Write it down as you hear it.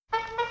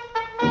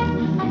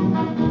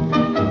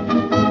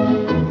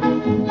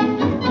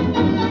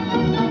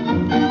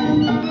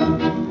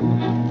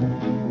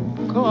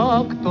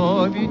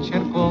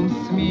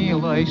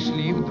дорогой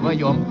шли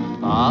вдвоем,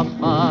 а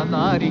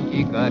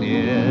фонарики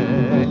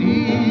горели,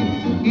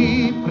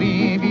 и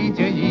при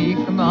виде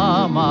их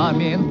на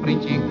момент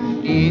притих,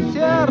 и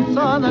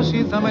сердца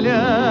наши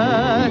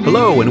замляли.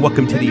 Hello, and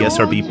welcome to the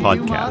SRB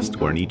podcast,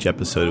 where in each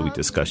episode we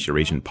discuss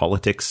Eurasian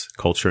politics,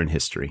 culture, and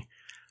history.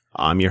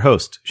 I'm your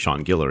host,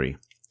 Sean Guillory.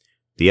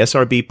 The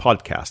SRB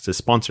podcast is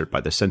sponsored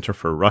by the Center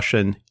for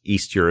Russian,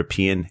 East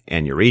European,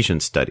 and Eurasian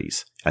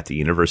Studies at the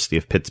University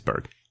of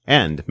Pittsburgh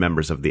and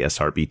members of the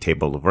SRB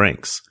Table of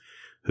Ranks,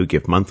 who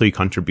give monthly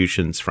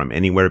contributions from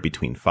anywhere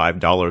between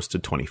 $5 to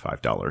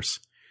 $25.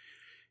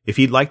 If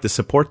you'd like to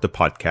support the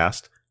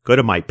podcast, go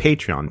to my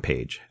Patreon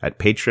page at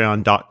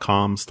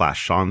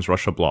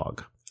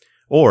patreon.com/Sean'sRussiaBlog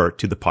or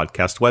to the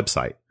podcast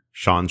website,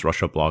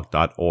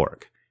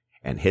 seansrussiablog.org,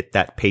 and hit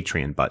that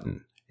Patreon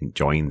button and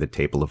join the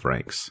Table of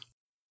Ranks.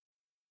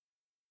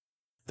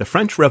 The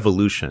French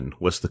Revolution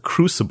was the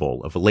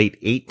crucible of the late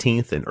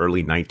 18th and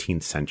early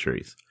 19th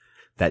centuries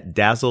that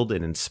dazzled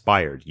and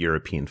inspired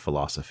European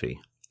philosophy.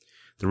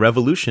 The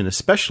Revolution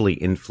especially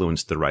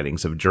influenced the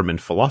writings of German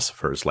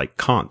philosophers like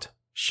Kant,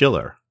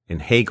 Schiller,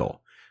 and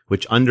Hegel,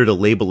 which under the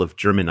label of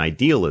German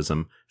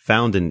idealism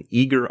found an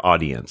eager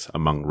audience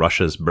among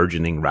Russia's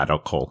burgeoning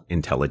radical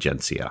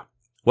intelligentsia.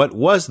 What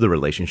was the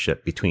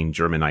relationship between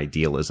German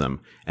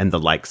idealism and the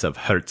likes of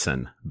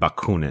Herzen,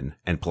 Bakunin,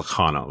 and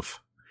Plekhanov?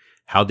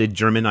 How did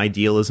German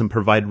idealism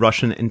provide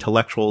Russian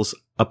intellectuals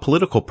a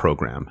political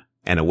program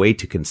and a way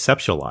to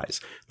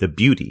conceptualize the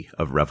beauty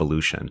of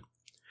revolution?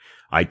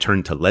 I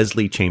turned to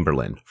Leslie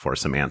Chamberlain for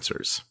some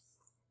answers.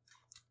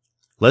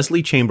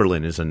 Leslie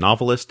Chamberlain is a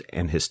novelist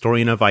and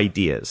historian of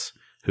ideas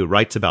who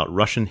writes about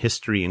Russian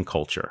history and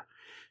culture.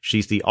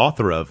 She's the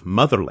author of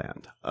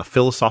Motherland, A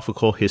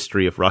Philosophical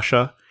History of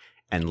Russia,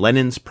 and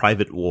Lenin's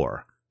Private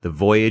War, The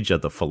Voyage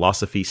of the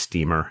Philosophy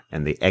Steamer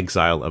and the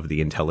Exile of the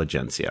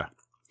Intelligentsia.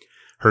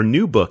 Her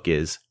new book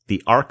is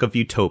The Ark of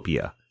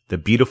Utopia, The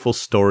Beautiful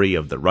Story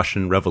of the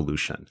Russian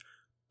Revolution,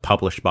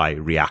 published by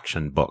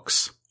Reaction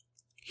Books.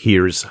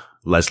 Here's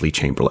Leslie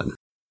Chamberlain.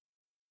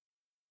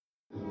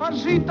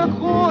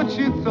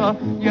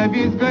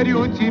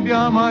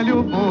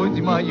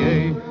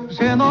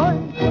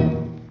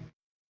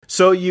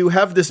 So you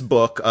have this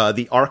book,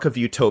 The Ark of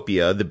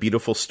Utopia, The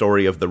Beautiful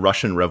Story of the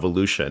Russian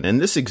Revolution, and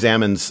this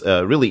examines,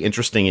 really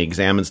interesting,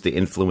 examines the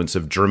influence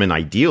of German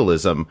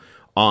idealism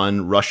on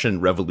the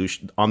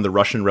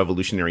Russian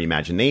revolutionary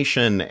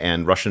imagination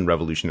and Russian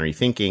revolutionary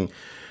thinking.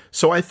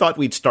 So I thought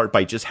we'd start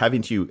by just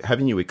having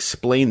you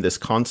explain this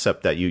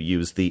concept that you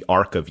use, the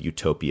Ark of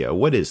Utopia.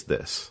 What is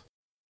this?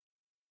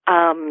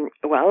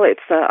 Well,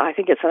 I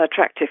think it's an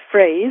attractive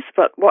phrase,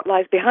 but what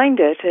lies behind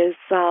it is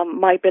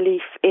my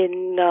belief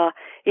in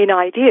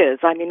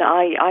ideas. I mean,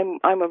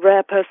 I'm a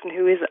rare person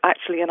who is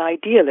actually an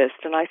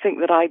idealist, and I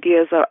think that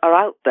ideas are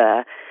out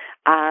there,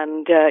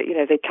 and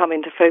they come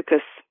into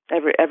focus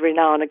every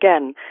now and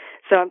again.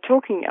 So I'm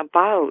talking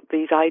about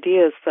these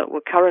ideas that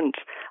were current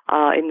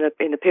in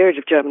the period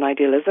of German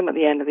idealism at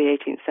the end of the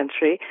 18th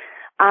century,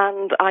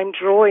 and I'm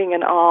drawing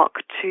an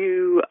arc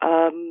to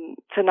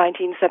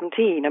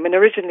 1917. I mean,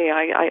 originally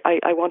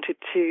I wanted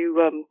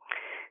to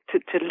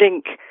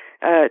link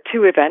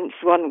two events.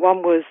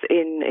 One was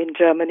in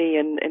Germany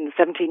in the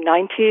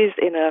 1790s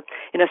in a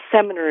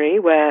seminary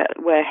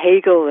where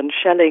Hegel and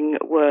Schelling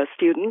were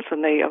students,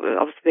 and they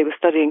were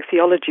studying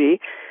theology,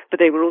 but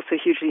they were also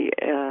hugely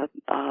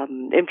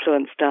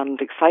influenced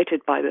and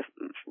excited by the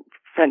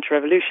French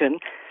Revolution.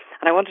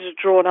 And I wanted to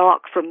draw an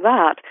arc from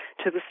that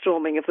to the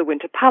storming of the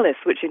Winter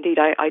Palace, which indeed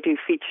I do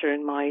feature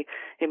in my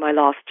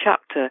last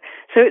chapter.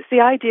 So it's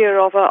the idea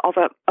of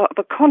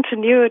a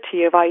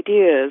continuity of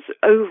ideas,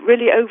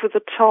 really over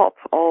the top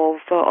of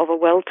a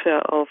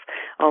welter of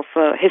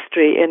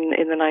history in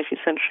the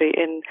 19th century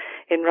in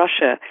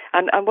Russia.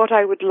 And what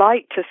I would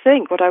like to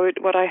think, what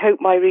I hope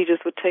my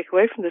readers would take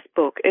away from this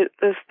book,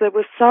 there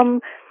was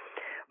some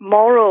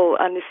moral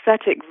and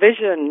aesthetic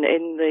vision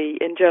in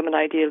German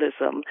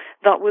idealism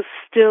that was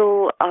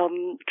still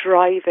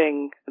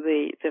driving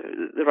the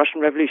Russian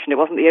Revolution. It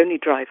wasn't the only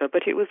driver,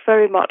 but it was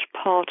very much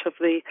part of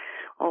the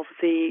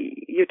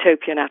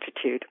utopian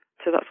attitude.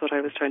 So that's what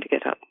I was trying to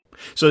get at.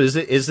 So is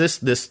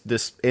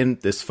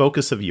this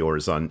focus of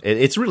yours on?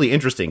 It's really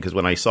interesting because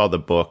when I saw the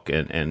book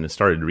and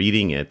started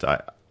reading it,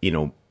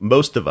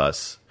 most of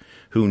us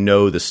who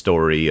know the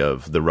story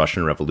of the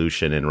Russian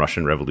Revolution and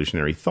Russian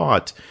revolutionary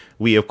thought,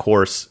 we, of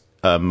course,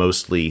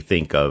 mostly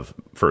think of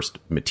first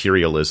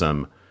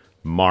materialism,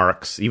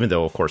 Marx, even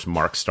though, of course,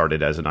 Marx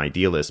started as an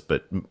idealist,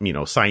 but,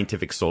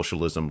 scientific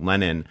socialism,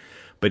 Lenin.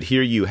 But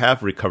here you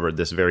have recovered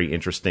this very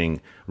interesting,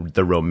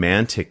 the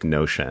romantic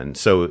notion.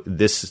 So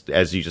this,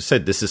 as you just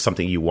said, this is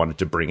something you wanted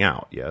to bring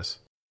out, yes?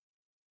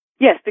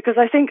 Yes, because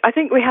I think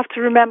we have to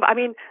remember, I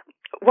mean,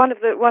 one of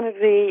the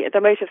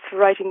motives for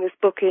writing this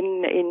book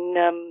in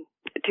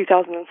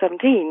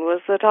 2017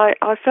 was that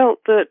I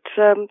felt that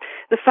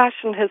the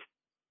fashion has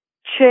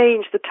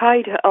changed. The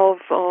tide of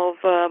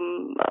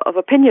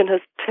opinion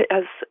has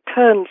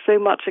turned so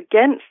much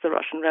against the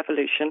Russian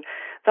Revolution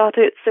that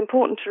it's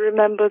important to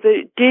remember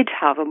that it did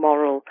have a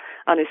moral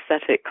and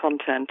aesthetic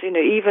content.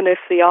 Even if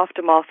the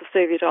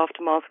Soviet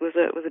aftermath was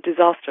a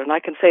disaster, and I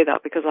can say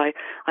that because I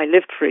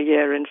lived for a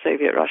year in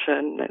Soviet Russia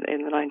in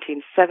the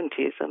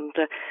 1970s, and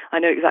I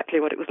know exactly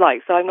what it was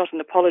like. So I'm not an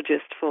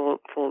apologist for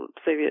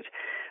Soviet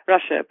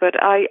Russia, but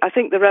I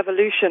think the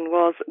revolution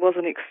was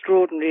an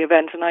extraordinary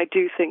event, and I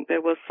do think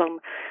there was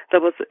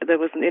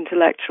an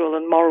intellectual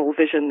and moral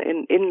vision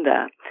in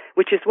there,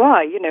 which is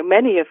why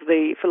many of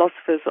the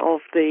philosophers of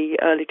the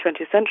early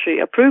 20th century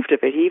approved of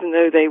it, even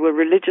though they were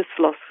religious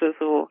philosophers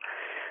or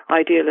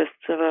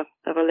idealists of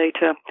a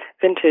later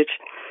vintage.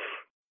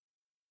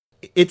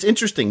 It's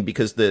interesting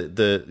because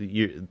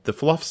the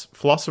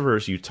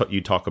philosophers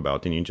you talk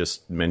about, and you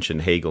just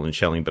mentioned Hegel and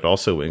Schelling, but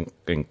also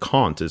in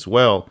Kant as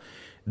well.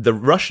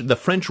 The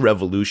French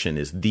Revolution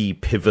is the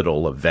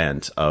pivotal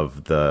event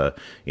of the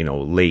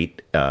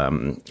late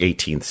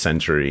 18th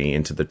century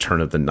into the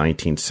turn of the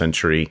 19th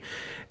century.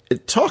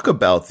 Talk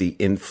about the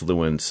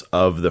influence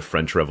of the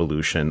French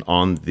Revolution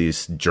on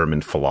these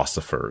German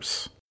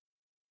philosophers.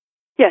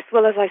 Yes,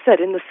 well, as I said,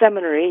 in the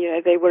seminary,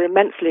 they were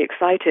immensely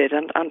excited,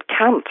 and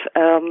Kant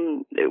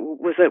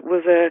was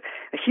a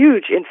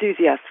huge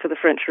enthusiast for the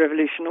French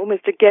Revolution,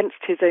 almost against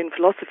his own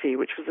philosophy,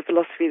 which was a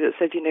philosophy that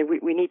said,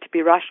 we need to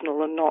be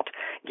rational and not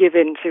give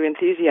in to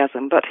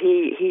enthusiasm. But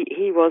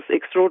he was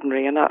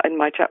extraordinary, and in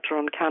my chapter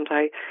on Kant,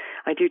 I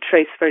do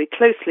trace very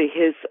closely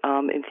his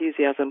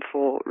enthusiasm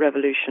for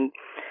revolution.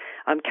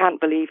 Kant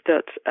believed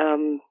that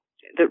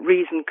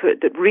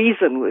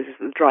reason was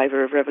the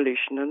driver of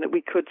revolution, and that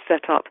we could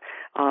set up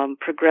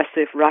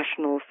progressive,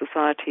 rational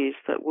societies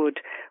that would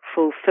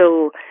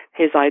fulfill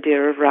his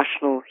idea of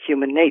rational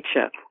human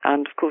nature.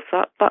 And of course,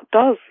 that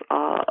does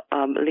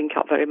link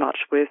up very much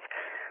with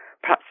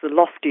perhaps the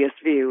loftiest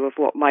view of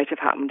what might have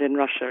happened in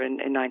Russia in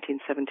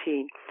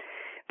 1917.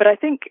 But I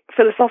think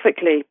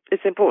philosophically,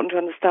 it's important to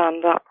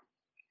understand that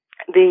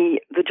the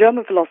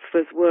German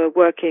philosophers were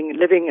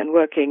living and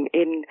working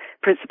in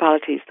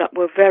principalities that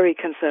were very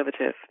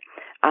conservative,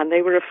 and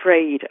they were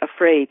afraid.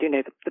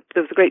 There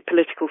was a great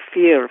political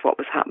fear of what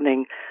was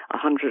happening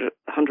 100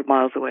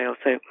 miles away or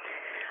so.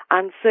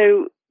 And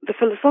so the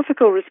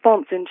philosophical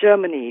response in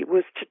Germany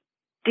was to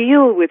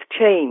deal with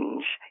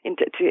change,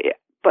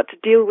 but to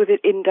deal with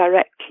it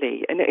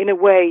indirectly, in a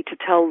way to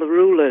tell the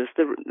rulers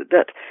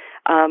that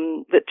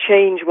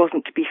change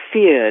wasn't to be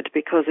feared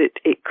because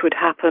it could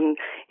happen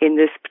in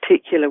this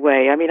particular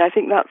way. I mean, I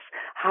think that's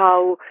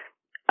how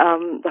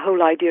the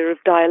whole idea of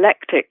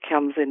dialectic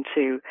comes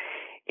into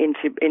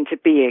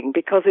being,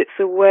 because it's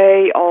a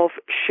way of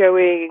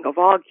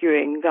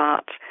arguing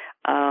that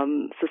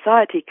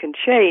society can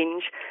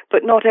change,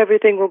 but not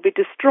everything will be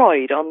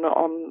destroyed on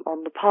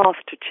the path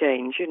to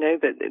change.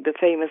 The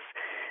famous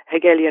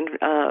Hegelian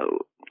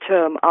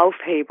term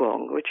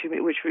Aufhebung, which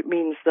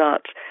means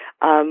that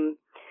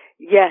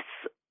yes,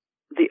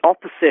 the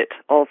opposite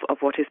of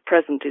what is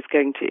present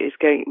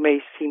may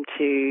seem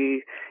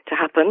to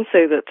happen,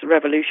 so that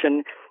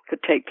revolution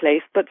could take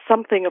place, but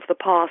something of the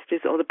past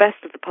or the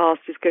best of the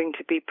past is going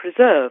to be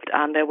preserved,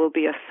 and there will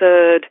be a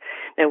third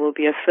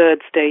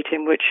state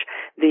in which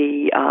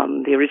the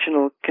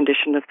original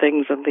condition of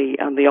things and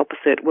the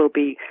opposite will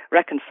be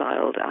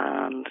reconciled,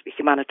 and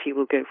humanity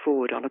will go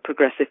forward on a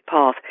progressive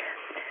path.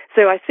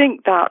 So I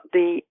think that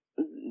the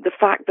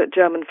fact that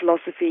German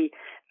philosophy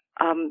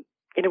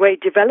in a way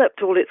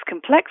developed all its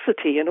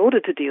complexity in order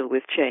to deal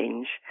with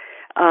change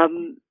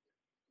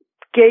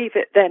gave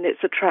it then its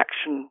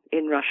attraction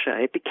in Russia.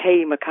 It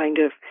became a kind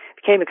of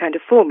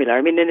formula.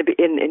 I mean,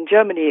 in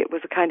Germany, it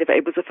was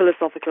a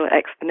philosophical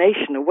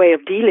explanation, a way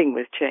of dealing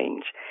with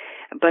change.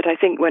 But I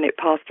think when it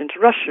passed into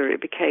Russia,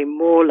 it became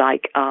more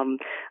like a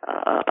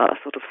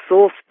sort of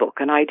source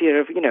book, an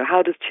idea of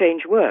how does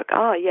change work?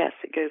 Ah, yes,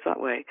 it goes that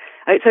way.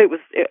 So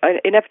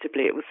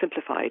inevitably it was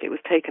simplified. It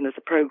was taken as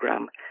a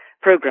program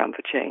for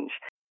change.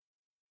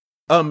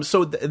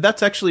 So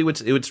that's actually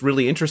what's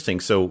really interesting.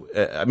 So,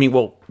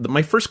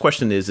 my first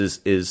question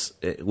is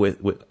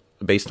with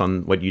based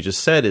on what you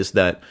just said, is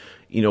that,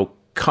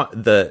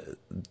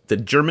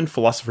 the German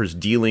philosophers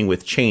dealing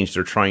with change,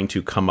 they're trying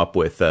to come up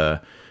with,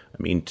 to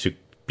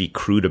be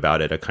crude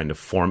about it, a kind of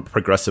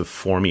progressive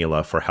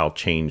formula for how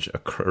change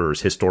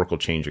occurs, historical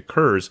change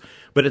occurs.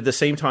 But at the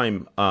same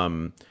time,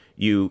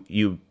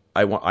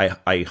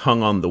 I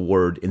hung on the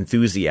word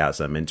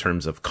enthusiasm in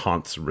terms of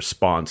Kant's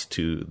response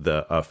to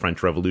the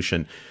French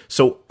Revolution.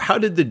 So how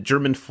did the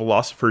German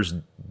philosophers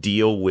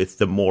deal with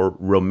the more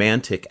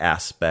romantic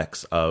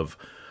aspects of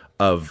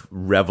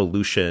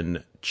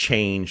revolution,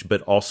 change,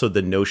 but also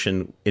the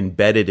notion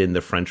embedded in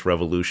the French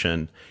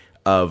Revolution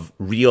of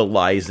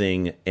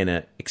realizing in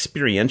an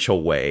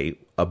experiential way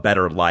a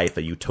better life,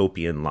 a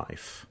utopian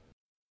life?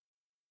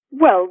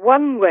 Well,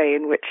 one way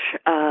in which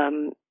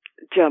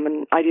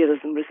German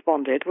idealism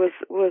responded was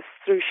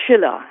through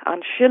Schiller,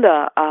 and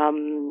Schiller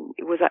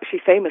was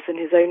actually famous in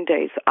his own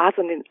days as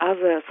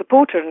a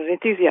supporter and an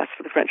enthusiast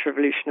for the French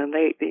Revolution, and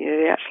they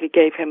actually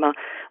gave him a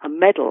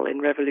medal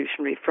in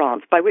revolutionary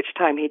France, by which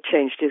time he'd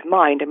changed his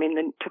mind. I mean,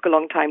 it took a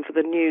long time for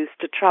the news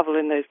to travel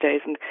in those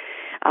days, and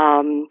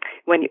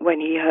when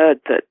he heard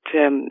that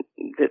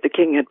the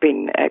king had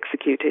been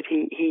executed,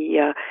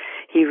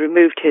 he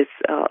removed his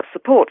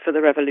support for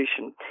the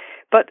revolution.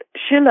 But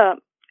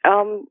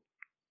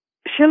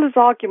Schiller's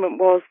argument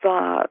was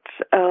that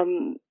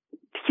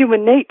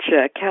human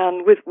nature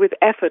can, with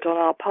effort on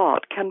our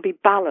part, can be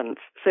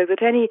balanced so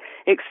that any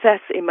excess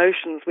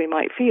emotions we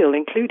might feel,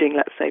 including,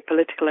 let's say,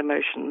 political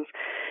emotions,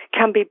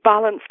 can be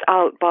balanced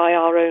out by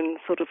our own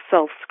sort of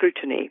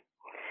self-scrutiny.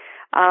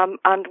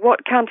 And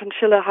what Kant and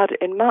Schiller had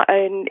in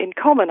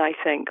common, I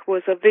think,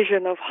 was a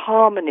vision of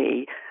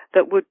harmony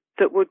that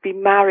would be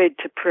married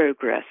to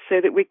progress, so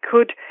that we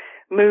could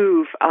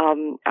move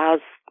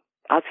as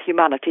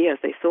humanity, as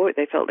they saw it,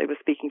 they felt they were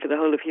speaking for the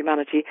whole of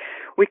humanity,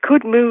 we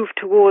could move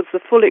towards the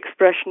full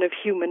expression of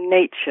human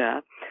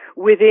nature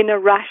within a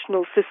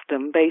rational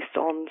system based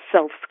on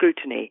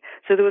self-scrutiny.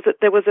 So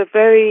there was a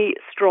very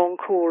strong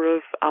core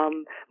of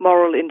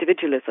moral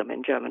individualism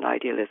in German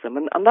idealism,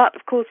 and that,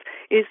 of course,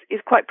 is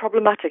quite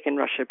problematic in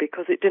Russia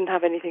because it didn't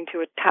have anything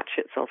to attach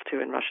itself to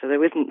in Russia.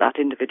 There isn't that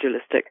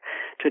individualistic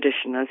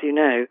tradition, as you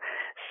know.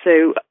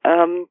 So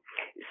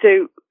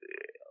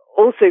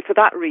also for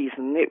that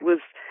reason, it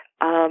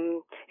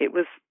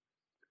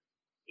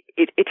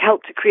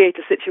helped to create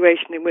a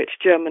situation in which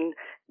German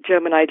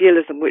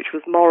idealism, which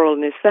was moral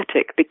and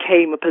aesthetic,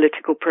 became a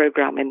political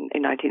program in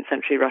 19th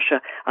century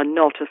Russia, and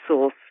not a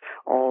source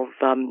of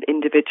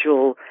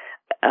individual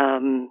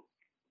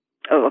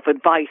of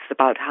advice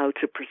about how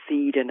to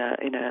proceed in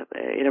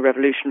a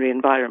revolutionary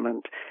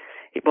environment.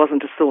 It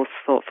wasn't a source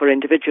for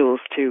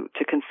individuals to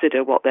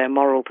consider what their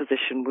moral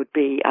position would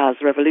be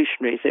as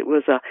revolutionaries. It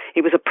was a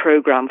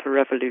program for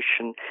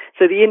revolution.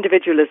 So the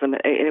individualism,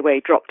 in a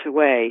way, dropped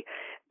away.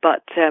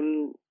 But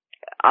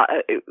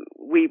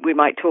we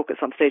might talk at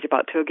some stage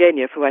about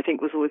Turgenev, who I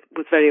think was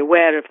very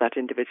aware of that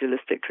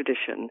individualistic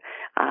tradition,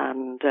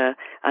 and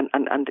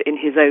in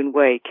his own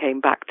way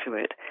came back to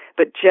it.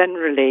 But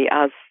generally,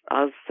 as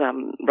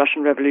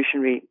Russian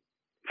revolutionary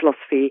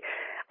philosophy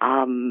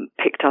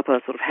picked up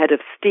a sort of head of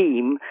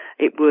steam,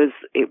 it was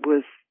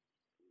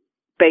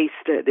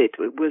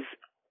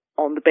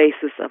on the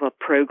basis of a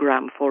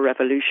program for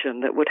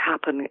revolution that would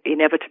happen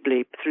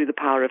inevitably through the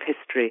power of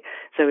history.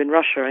 So in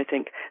Russia, I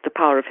think the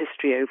power of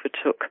history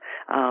overtook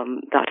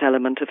that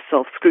element of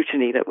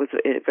self-scrutiny that was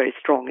very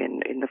strong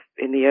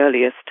in the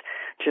earliest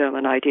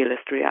German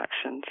idealist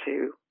reaction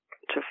to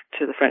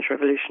the French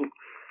Revolution.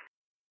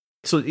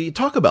 So you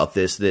talk about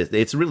this. That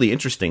it's really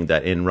interesting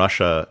that in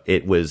Russia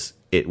it was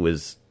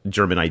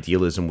German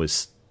idealism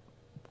was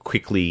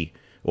quickly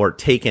or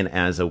taken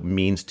as a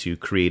means to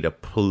create a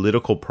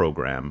political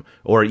program,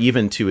 or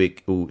even to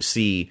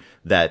see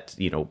that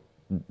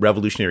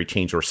revolutionary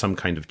change or some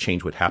kind of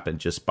change would happen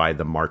just by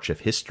the march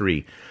of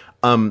history.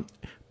 Talk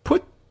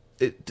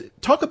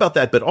about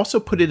that, but also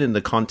put it in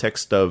the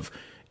context of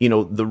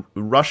the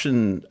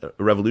Russian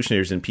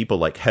revolutionaries and people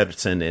like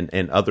Herzen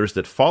and others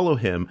that follow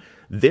him.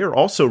 They're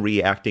also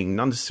reacting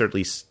not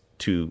necessarily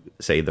to,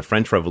 say, the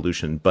French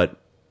Revolution, but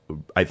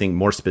I think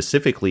more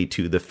specifically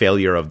to the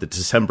failure of the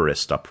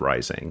Decembrist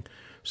uprising.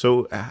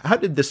 So how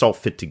did this all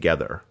fit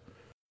together?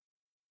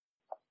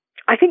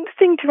 I think the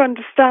thing to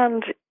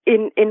understand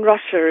in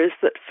Russia is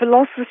that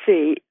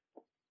philosophy,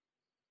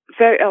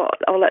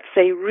 or let's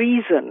say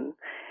reason,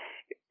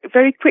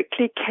 very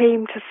quickly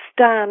came to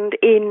stand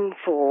in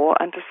for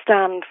and to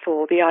stand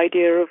for the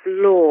idea of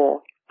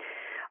law,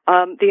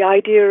 the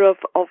idea of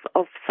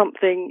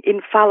something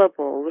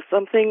infallible,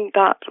 something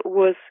that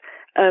was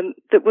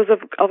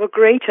of a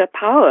greater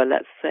power,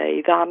 let's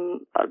say, than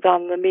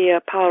the mere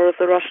power of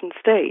the Russian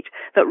state.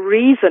 That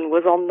reason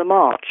was on the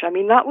march. I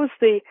mean, that was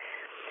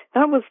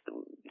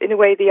in a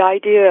way the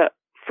idea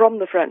from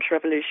the French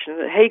Revolution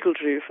that Hegel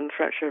drew from the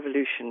French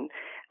Revolution,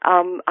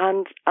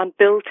 and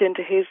built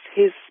into his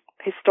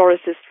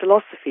historicist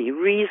philosophy.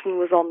 Reason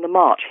was on the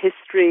march.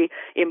 History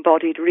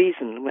embodied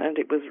reason, and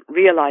it was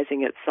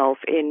realizing itself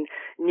in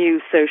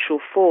new social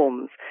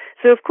forms.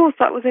 So, of course,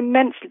 that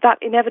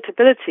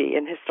inevitability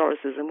in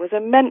historicism was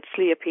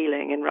immensely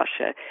appealing in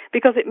Russia,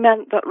 because it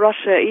meant that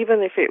Russia,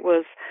 even if it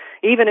was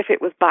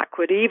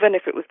backward, even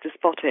if it was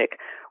despotic,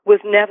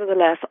 was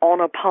nevertheless on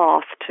a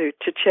path to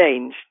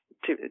change.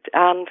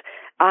 And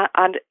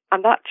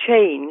that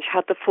change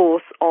had the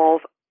force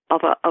of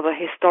a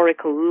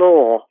historical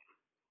law.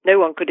 No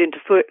one could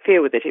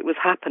interfere with it. It was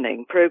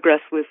happening.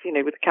 Progress was,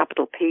 with a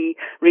capital P,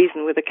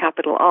 reason with a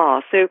capital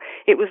R. So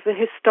it was the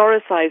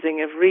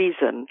historicizing of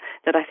reason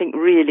that I think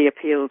really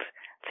appealed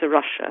to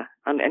Russia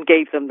and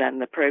gave them then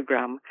the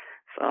program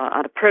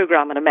and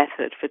a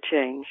method for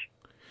change.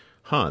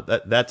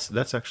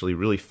 That's actually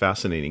really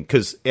fascinating,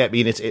 because I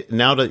mean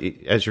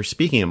as you're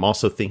speaking, I'm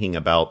also thinking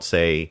about,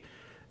 say,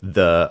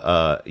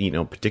 the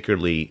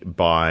particularly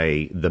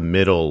by the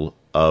middle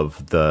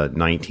of the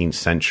 19th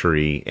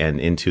century and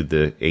into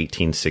the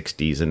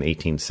 1860s and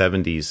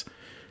 1870s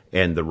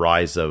and the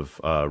rise of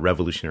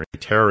revolutionary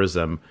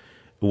terrorism,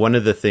 one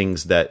of the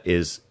things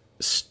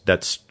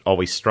that's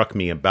always struck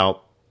me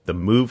about the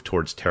move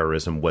towards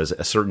terrorism was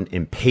a certain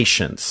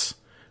impatience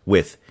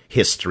with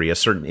history, a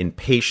certain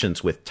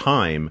impatience with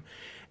time.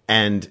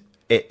 And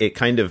it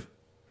kind of,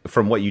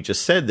 from what you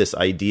just said, this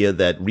idea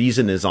that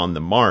reason is on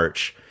the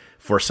march.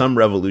 For some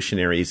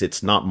revolutionaries,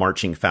 it's not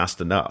marching fast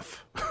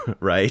enough,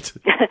 right?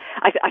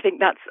 I think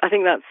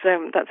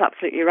that's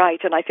absolutely right,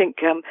 and I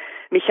think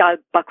Mikhail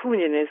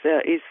Bakunin is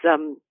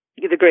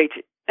the great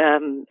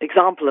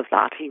example of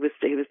that. He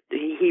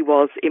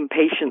was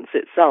impatience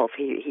itself.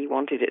 He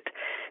wanted it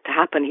to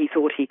happen. He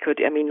thought he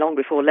could. I mean, long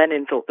before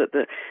Lenin thought that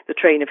the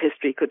train of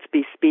history could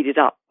be speeded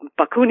up,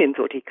 Bakunin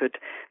thought he could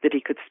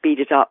speed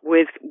it up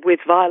with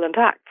violent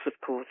acts, of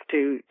course,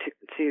 to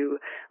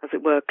as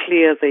it were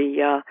clear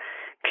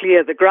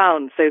the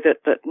ground so that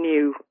a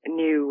new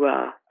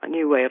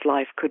way of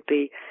life could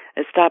be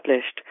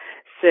established.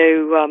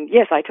 So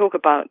yes,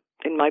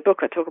 in my book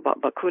I talk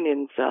about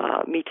Bakunin's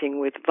meeting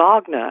with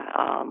Wagner,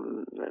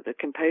 the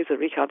composer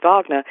Richard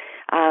Wagner,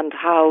 and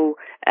how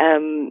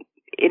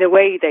in a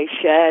way they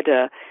shared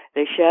a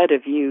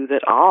view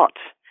that art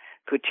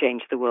could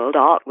change the world.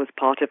 Art was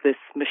part of this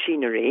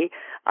machinery,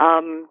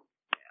 but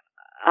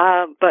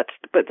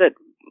that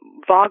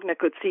Wagner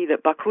could see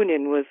that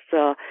Bakunin was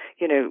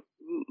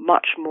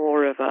much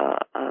more of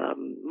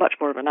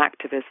an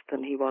activist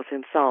than he was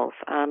himself,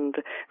 and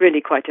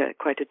really quite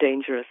a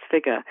dangerous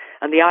figure.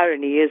 And the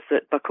irony is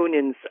that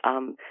Bakunin's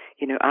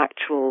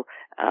actual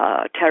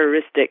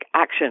terroristic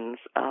actions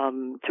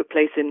took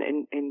place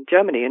in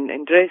Germany,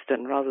 in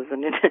Dresden, rather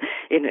than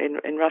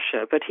in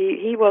Russia. But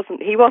he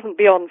wasn't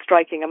beyond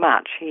striking a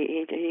match.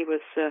 He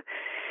was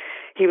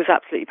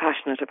absolutely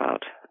passionate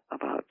about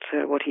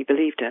what he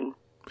believed in.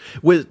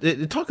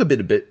 Talk a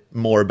bit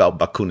more about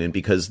Bakunin,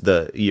 because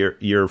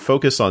your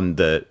focus on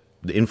the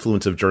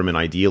influence of German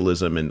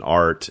idealism and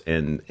art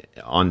and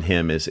on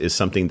him is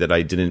something that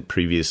I didn't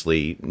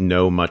previously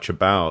know much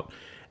about,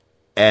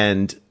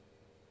 and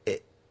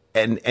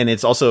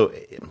it's also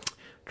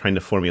trying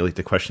to formulate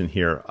the question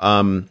here.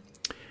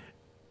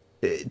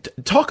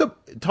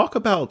 Talk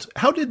about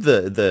how did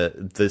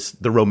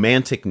the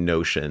romantic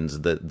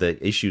notions, the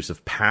issues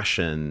of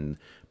passion,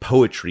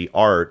 poetry,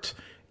 art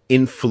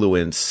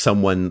influence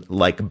someone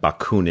like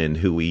Bakunin,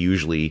 who we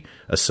usually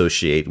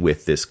associate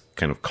with this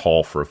kind of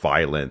call for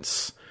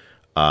violence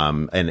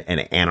and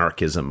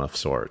anarchism of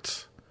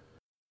sorts?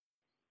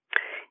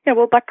 Yeah,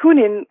 well,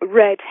 Bakunin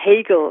read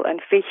Hegel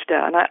and Fichte,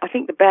 and I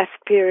think the best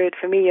period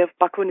for me of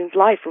Bakunin's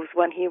life was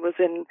when he was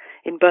in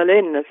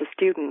Berlin as a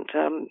student,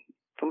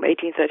 from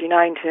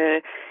 1839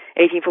 to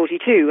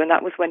 1842, and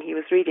that was when he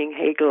was reading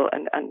Hegel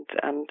and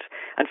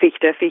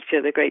Fichte,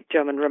 the great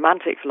German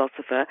Romantic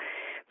philosopher.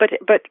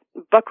 But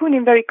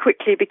Bakunin very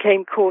quickly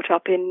became caught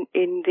up in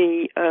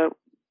the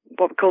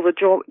what we call the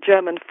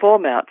German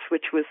Vormärz,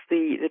 which was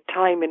the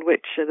time in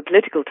which the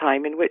political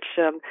time in which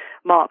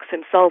Marx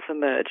himself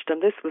emerged,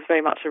 and this was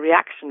very much a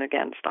reaction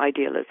against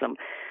idealism,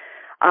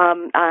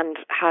 and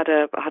had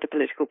a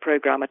political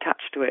program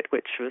attached to it,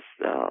 which was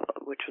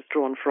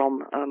drawn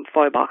from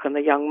Feuerbach and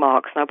the young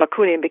Marx. Now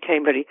Bakunin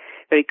became very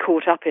very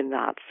caught up in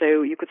that,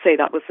 so you could say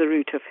that was the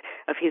root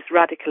of his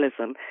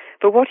radicalism.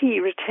 But what he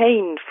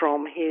retained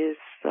from his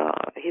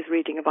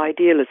reading of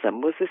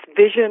idealism was this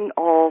vision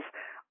of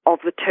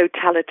the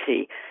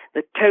totality,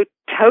 the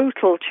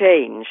total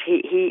change.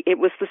 It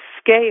was the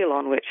scale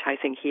on which I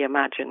think he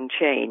imagined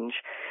change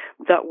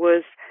that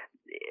was,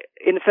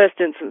 in the first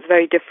instance,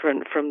 very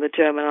different from the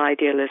German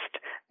idealist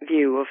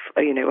view of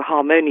a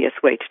harmonious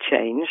way to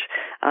change,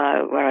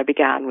 where I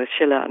began with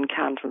Schiller and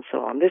Kant and so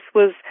on. This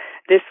was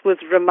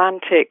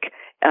romantic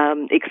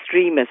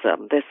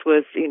extremism. This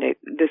was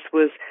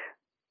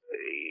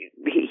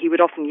he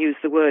would often use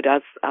the word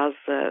as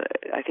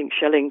I think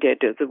Schelling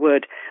did, the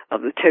word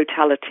of the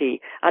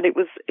totality, and it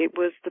was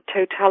the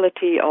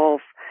totality of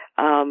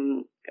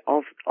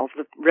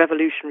the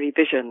revolutionary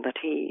vision that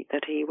he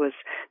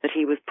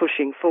was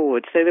pushing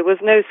forward. So there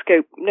was no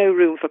scope, no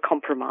room for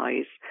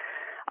compromise,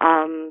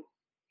 and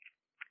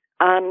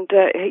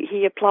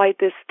he applied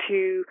this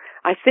to.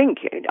 I think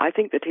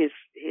that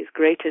his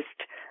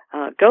greatest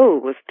goal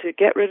was to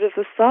get rid of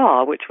the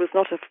Tsar, which was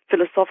not a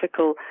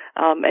philosophical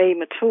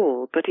aim at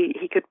all, but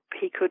he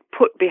could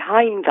put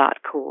behind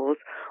that cause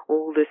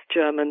all this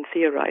German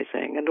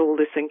theorizing and all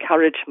this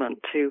encouragement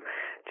to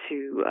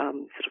sort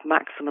of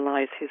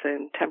maximize his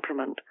own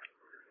temperament.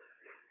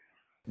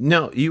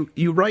 Now,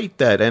 you write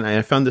that, and I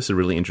found this a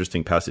really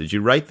interesting passage.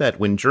 You write that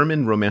when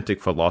German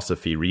Romantic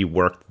philosophy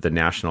reworked the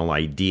national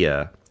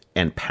idea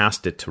and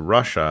passed it to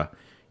Russia,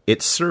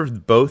 it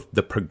served both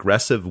the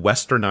progressive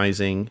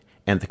westernizing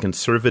and the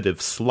conservative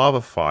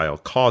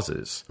Slavophile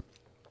causes.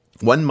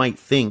 One might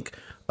think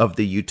of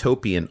the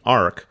utopian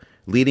arc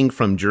leading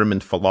from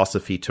German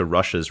philosophy to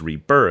Russia's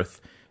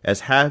rebirth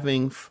as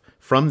having,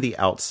 from the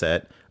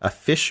outset, a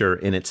fissure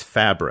in its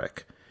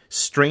fabric,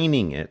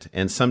 straining it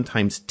and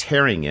sometimes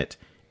tearing it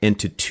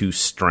into two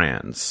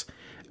strands.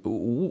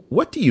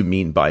 what do you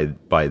mean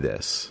by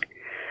this?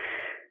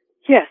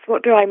 Yes,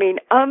 what do I mean?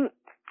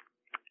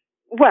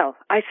 Well,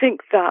 I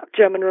think that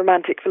German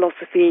Romantic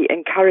philosophy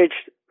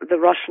encouraged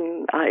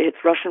its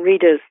Russian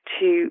readers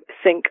to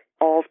think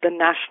of the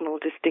national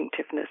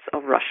distinctiveness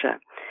of Russia.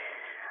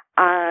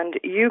 And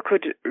you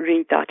could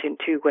read that in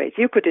two ways.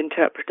 You could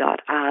interpret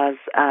that as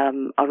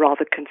a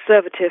rather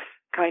conservative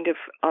kind of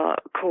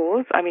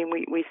cause. I mean,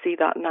 we see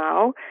that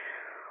now.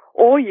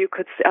 Or you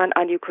could,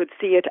 and you could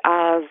see it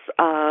as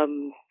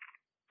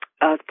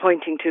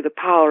pointing to the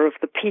power of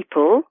the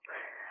people.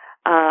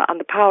 And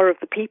the power of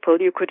the people,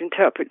 you could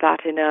interpret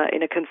that in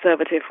a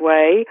conservative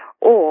way,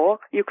 or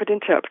you could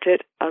interpret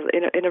it as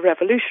in a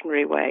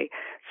revolutionary way.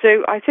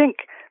 So I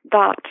think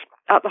that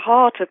at the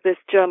heart of this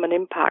German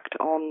impact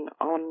on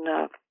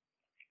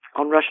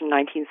Russian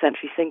 19th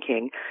century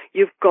thinking,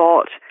 you've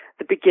got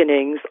the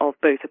beginnings of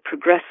both a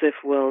progressive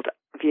world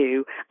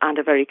view and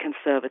a very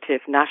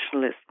conservative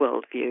nationalist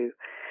worldview.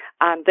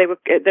 And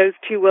those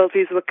two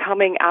worldviews were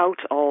coming out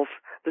of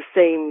the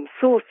same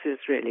sources,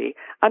 really.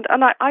 And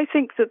I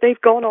think that they've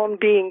gone on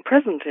being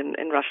present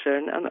in Russia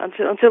and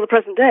until the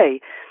present day.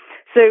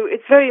 So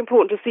it's very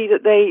important to see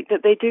that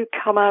they do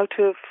come out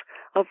of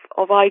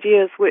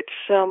ideas which,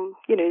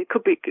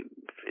 could be,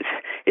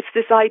 it's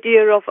this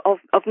idea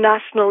of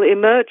national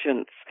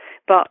emergence.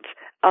 But,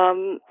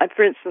 and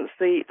for instance,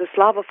 the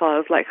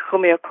Slavophiles like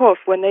Khomiakov,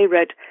 when they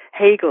read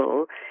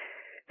Hegel,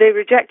 they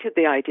rejected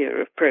the idea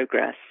of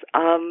progress.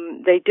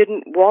 They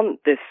didn't want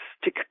this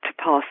to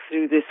pass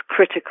through this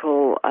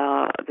critical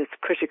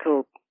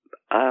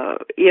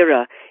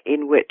era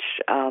in which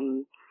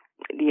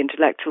the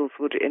intellectuals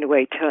would, in a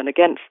way, turn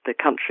against the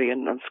country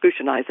and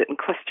scrutinize it and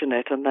question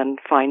it, and then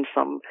find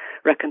some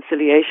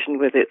reconciliation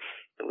with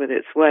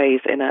its ways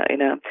in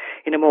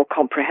a more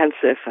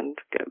comprehensive and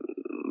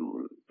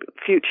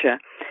future.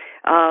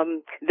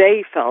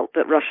 They felt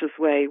that Russia's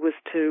way was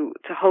to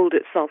hold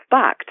itself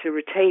back, to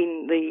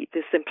retain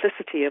the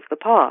simplicity of the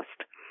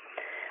past,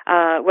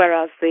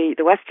 whereas the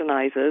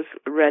Westernizers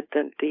read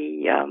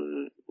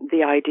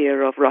the idea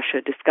of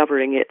Russia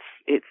discovering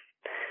its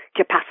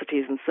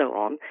capacities and so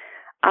on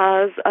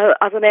as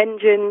an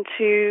engine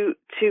to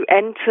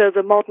enter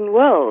the modern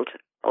world.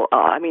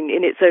 I mean,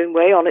 in its own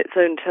way, on its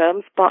own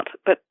terms, but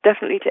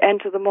definitely to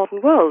enter the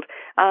modern world.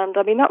 And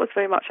I mean, that was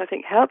very much, I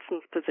think,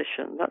 Herzen's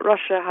position, that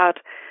Russia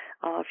had,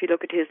 if you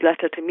look at his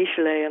letter to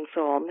Michelet and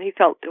so on, he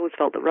always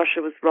felt that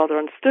Russia was rather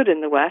understood in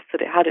the West,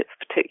 that it had its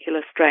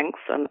particular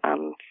strengths and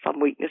some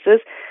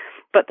weaknesses,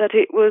 but that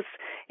it was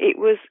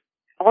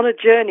on a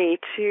journey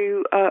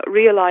to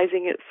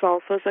realizing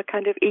itself as a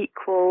kind of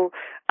equal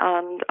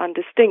and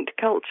distinct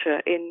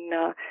culture in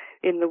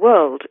the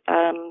world.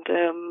 And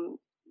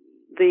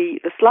the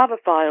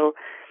Slavophile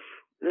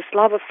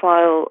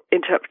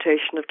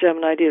interpretation of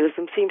German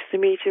idealism seems to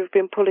me to have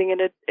been pulling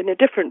in a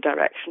different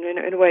direction,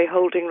 in a way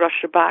holding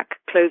Russia back,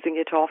 closing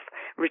it off,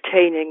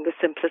 retaining the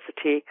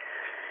simplicity.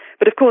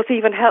 But of course,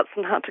 even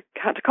Herzen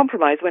had to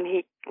compromise when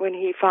he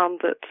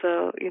found that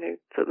that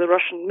the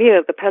Russian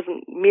mir, the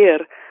peasant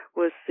mir,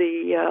 was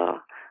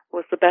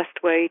the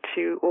best way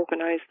to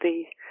organize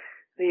the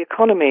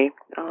economy,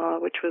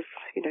 which was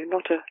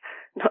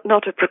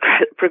not a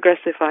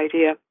progressive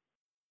idea.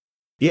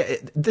 Yeah,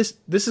 this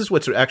is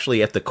what's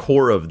actually at the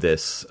core of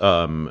this,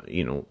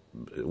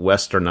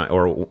 Western,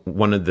 or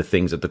one of the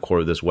things at the core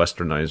of this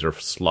Westernizer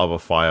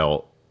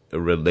Slavophile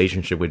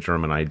relationship with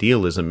German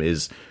idealism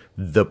is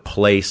the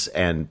place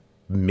and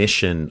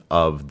mission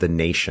of the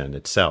nation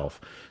itself.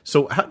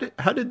 So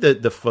how did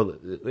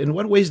in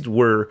what ways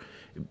were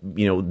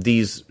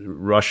these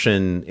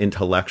Russian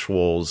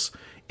intellectuals,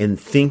 in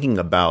thinking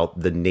about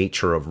the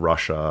nature of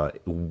Russia,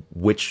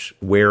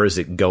 where is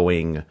it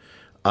going?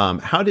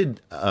 How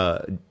did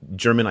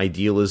German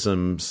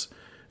idealism's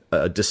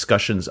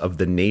discussions of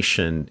the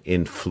nation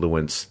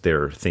influence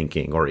their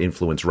thinking, or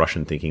influence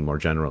Russian thinking more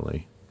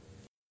generally?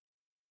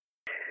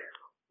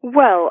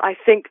 Well, I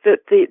think that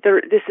the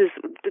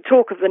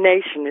talk of the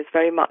nation is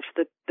very much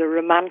the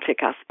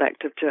romantic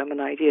aspect of German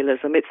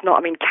idealism. It's not.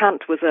 I mean,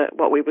 Kant was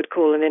what we would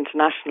call an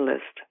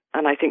internationalist,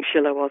 and I think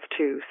Schiller was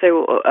too.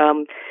 So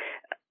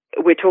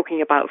we're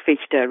talking about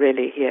Fichte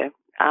really here.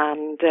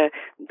 And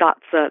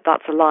that's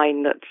a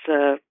line that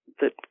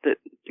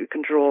you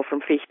can draw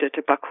from Fichte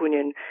to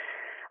Bakunin.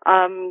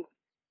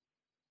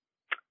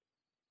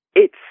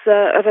 It's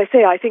as I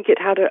say, I think it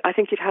had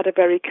a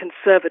very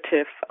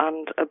conservative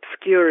and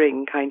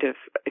obscuring kind of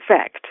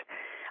effect.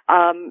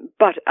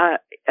 But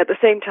at the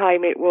same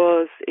time, it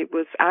was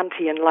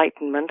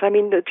anti-Enlightenment. I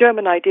mean, the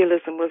German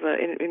idealism was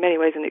in many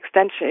ways an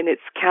extension, in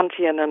its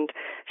Kantian and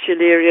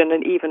Schillerian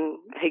and even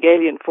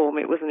Hegelian form.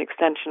 It was an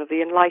extension of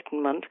the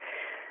Enlightenment.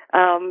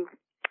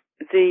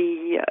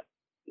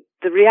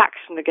 The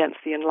reaction against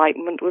the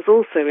Enlightenment was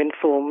also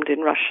informed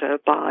in Russia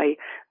by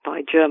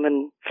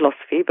German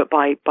philosophy, but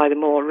by the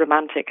more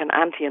romantic and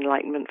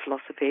anti-Enlightenment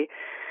philosophy.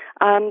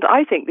 And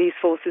I think these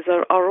forces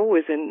are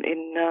always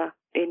in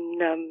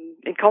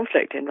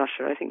conflict in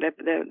Russia. I think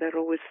they're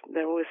always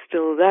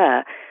still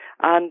there.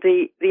 And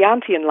the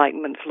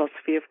anti-Enlightenment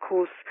philosophy, of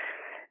course,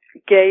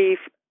 gave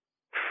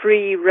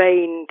free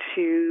rein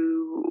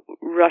to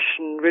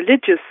Russian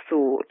religious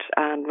thought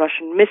and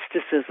Russian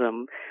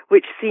mysticism,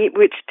 which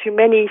to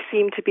many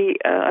seem to be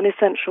an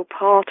essential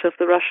part of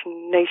the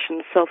Russian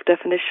nation's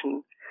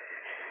self-definition.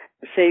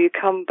 So you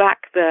come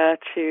back there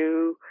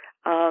to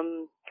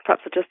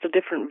perhaps just a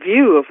different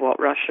view of what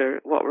Russia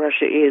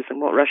is and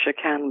what Russia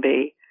can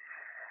be,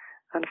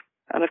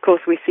 and of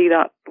course we see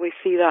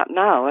that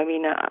now. I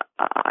mean,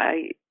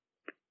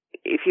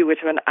 if you were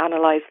to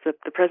analyze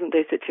the present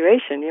day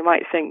situation, you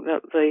might think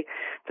that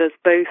there's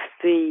both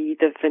the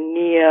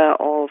veneer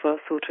of a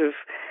sort of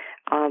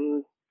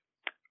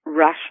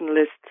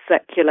rationalist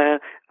secular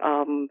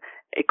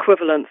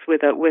equivalence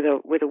with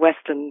a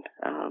Western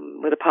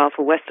with a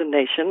powerful Western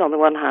nation on the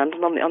one hand,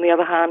 and on the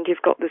other hand,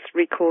 you've got this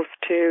recourse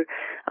to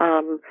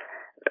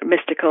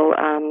mystical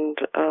and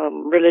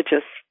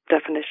religious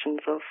definitions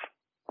of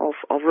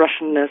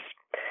Russianness,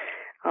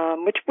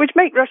 which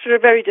make Russia a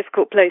very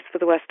difficult place for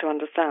the West to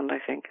understand, I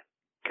think,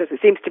 because it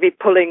seems to be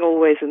pulling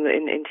always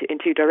in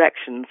two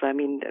directions. I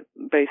mean,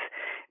 both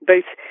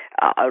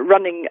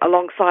running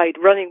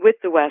with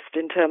the West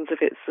in terms of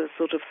its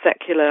sort of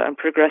secular and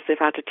progressive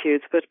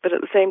attitudes, but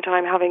at the same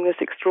time having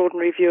this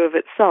extraordinary view of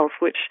itself,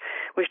 which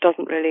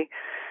doesn't really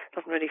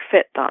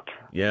fit that.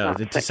 Yeah,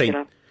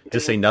 to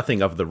say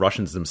nothing of the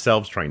Russians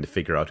themselves trying to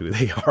figure out who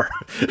they are.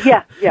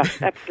 yeah,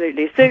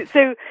 absolutely.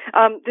 So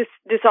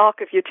this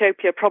arc of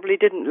utopia probably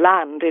didn't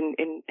land in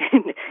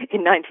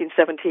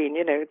 1917.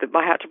 You know,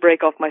 I had to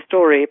break off my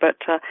story, but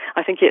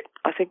I think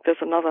there's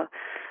another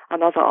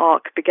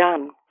arc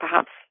began.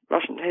 Perhaps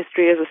Russian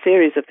history is a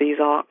series of these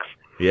arcs.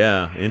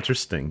 Yeah,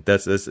 interesting.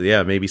 That's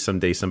yeah. Maybe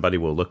someday somebody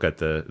will look at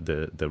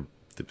the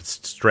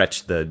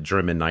stretch the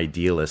German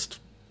idealist,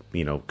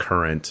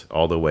 current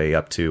all the way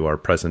up to our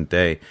present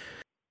day.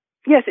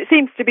 Yes, it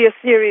seems to be a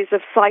series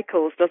of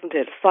cycles, doesn't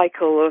it? A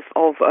cycle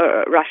of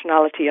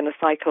rationality and a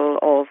cycle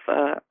of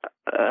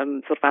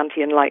sort of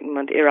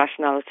anti-enlightenment,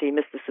 irrationality,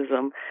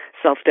 mysticism,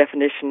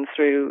 self-definition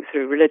through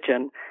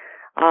religion.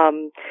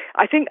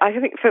 I think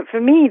for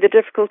me the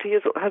difficulty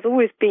has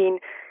always been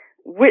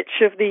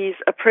which of these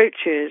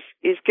approaches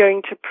is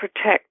going to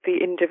protect the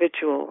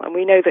individual, and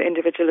we know that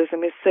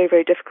individualism is so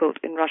very difficult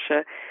in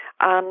Russia.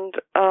 And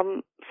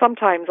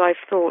sometimes I've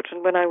thought,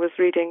 and when I was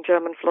reading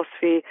German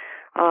philosophy,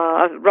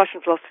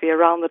 Russian philosophy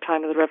around the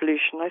time of the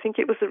revolution, I think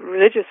it was the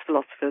religious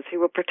philosophers who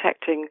were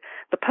protecting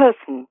the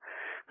person,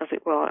 as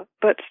it were.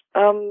 But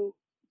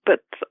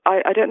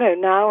I don't know.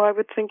 Now I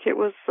would think it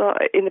was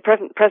in the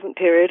present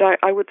period.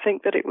 I would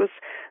think that it was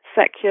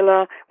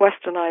secular,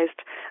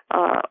 westernized,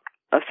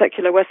 a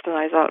secular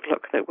westernized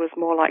outlook that was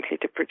more likely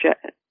to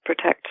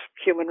protect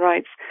human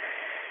rights.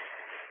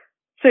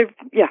 So,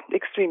 yeah,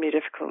 extremely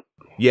difficult.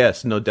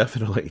 Yes, no,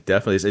 definitely.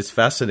 It's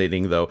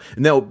fascinating, though.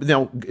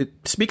 Now,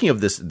 speaking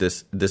of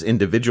this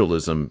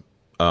individualism,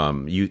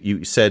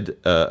 you said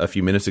a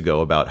few minutes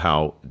ago about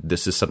how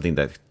this is something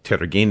that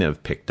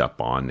Turgenev picked up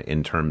on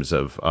in terms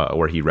of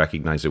where he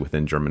recognized it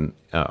within German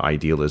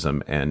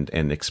idealism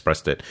and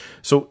expressed it.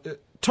 So,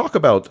 talk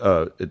about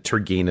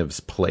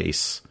Turgenev's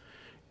place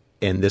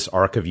in this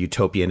arc of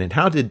utopian, and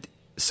how did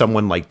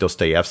someone like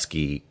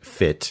Dostoevsky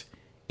fit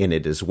in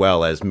it as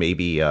well as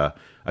maybe a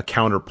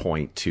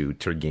counterpoint to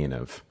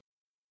Turgenev?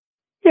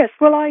 Yes,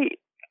 well, I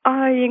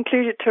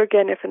included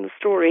Turgenev in the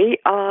story.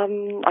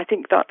 I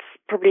think that's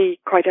probably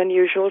quite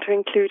unusual to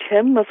include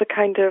him as a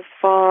kind of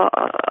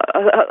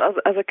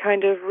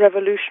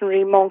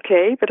revolutionary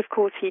monkey. But of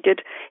course, he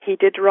did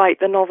write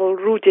the novel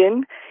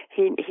Rudin.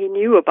 He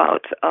knew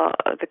about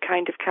the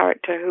kind of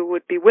character who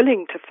would be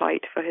willing to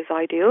fight for his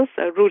ideals.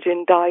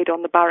 Rudin died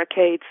on the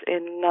barricades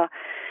in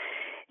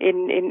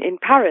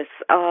Paris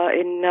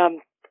in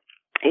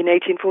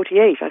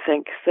 1848, I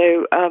think.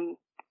 So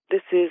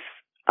this is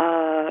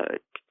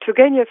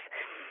Turgenev.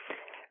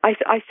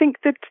 I think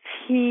that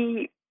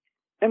he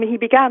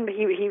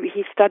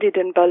studied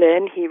in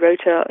Berlin. He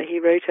wrote a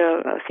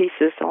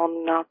thesis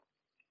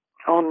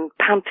on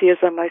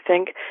pantheism, I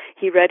think.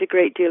 He read a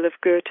great deal of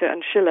Goethe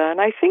and Schiller,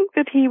 and I think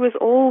that he was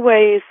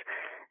always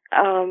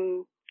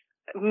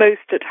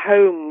most at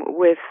home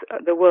with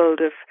the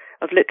world of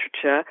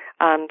literature,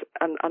 and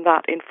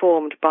that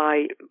informed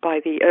by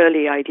the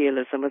early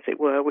idealism, as it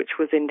were, which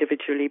was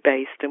individually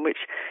based and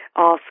which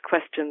asked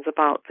questions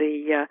about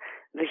the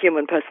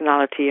human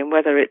personality and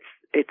whether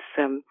its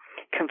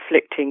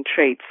conflicting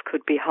traits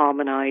could be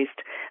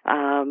harmonized,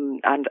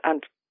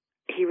 and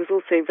he was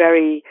also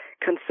very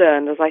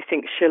concerned, as I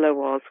think Schiller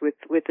was, with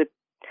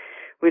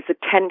the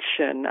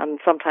tension and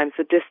sometimes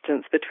the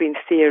distance between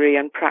theory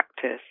and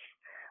practice.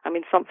 I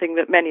mean, something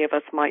that many of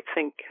us might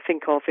think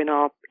of in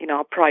our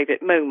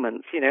private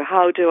moments.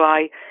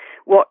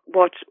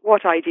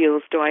 What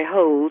ideals do I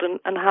hold,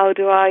 and how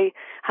do I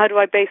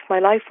base my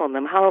life on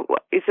them? How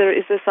is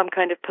there some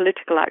kind of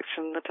political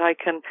action that I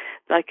can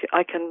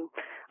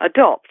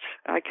adopt,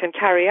 I can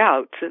carry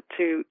out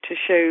to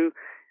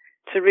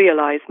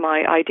realize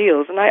my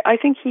ideals. And I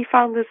think he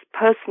found this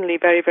personally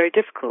very, very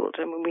difficult.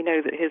 I mean, we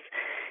know that his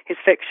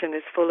fiction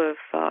is full of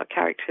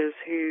characters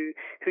who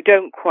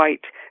don't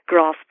quite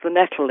grasp the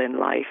nettle in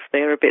life.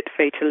 They're a bit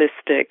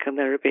fatalistic and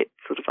they're a bit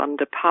sort of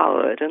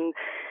underpowered, and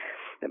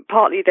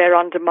partly they're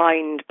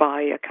undermined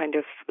by a kind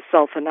of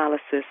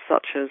self-analysis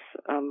such as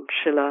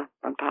Schiller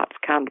and perhaps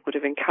Kant would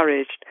have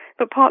encouraged,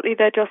 but partly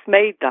they're just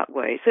made that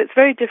way. So it's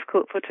very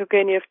difficult for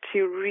Turgenev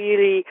to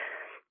really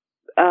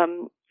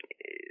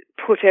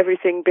put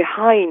everything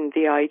behind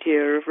the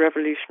idea of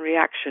revolutionary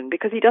action,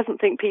 because he doesn't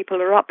think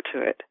people are up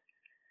to it.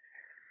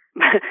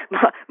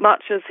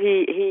 Much as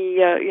he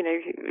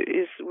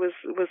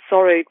was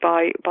sorrowed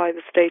by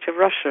the state of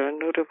Russia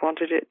and would have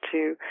wanted it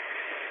to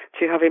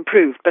have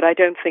improved, but I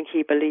don't think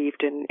he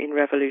believed in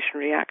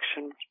revolutionary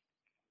action.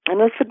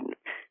 And as for,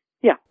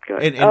 go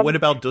ahead. And what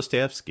about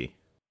Dostoevsky?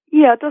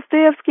 Yeah,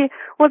 Dostoevsky.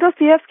 Well,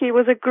 Dostoevsky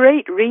was a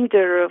great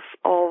reader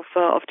of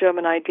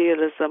German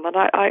idealism, and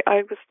I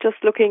was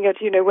just looking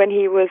at when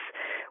he was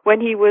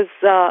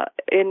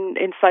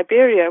in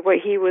Siberia, where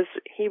he was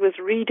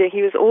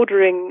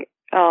ordering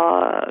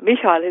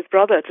Michael, his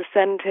brother, to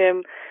send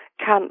him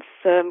Kant's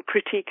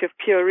Critique of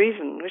Pure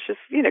Reason, which is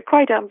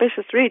quite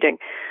ambitious reading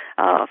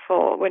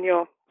for when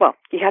you're. Well,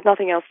 he had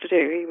nothing else to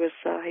do. He was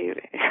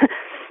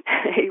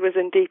he was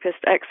in deepest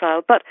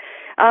exile. But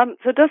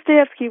so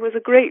Dostoevsky was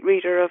a great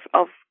reader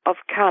of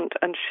Kant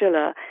and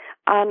Schiller,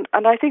 and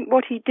I think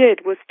what he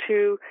did was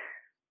to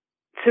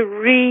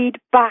read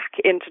back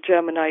into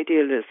German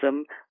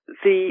idealism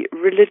the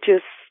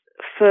religious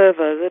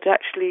fervor that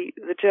actually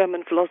the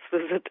German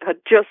philosophers had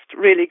just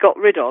really got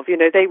rid of.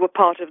 They were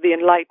part of the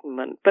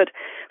Enlightenment, but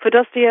for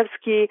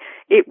Dostoevsky,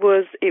 it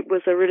was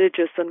a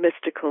religious and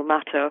mystical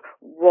matter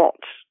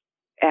what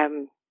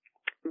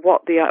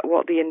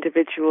the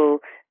individual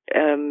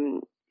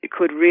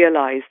could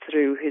realize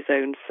through his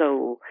own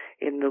soul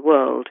in the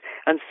world.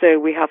 And so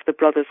we have the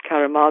brothers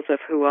Karamazov,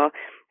 who are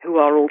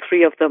all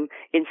three of them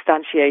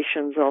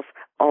instantiations of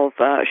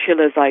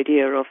Schiller's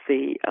idea of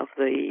the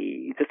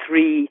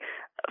three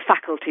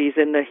faculties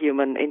in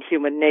human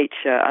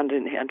nature, and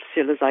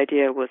Schiller's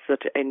idea was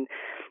that in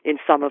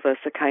some of us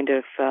a kind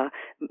of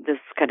this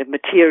kind of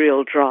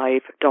material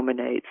drive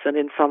dominates, and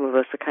in some of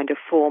us a kind of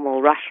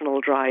formal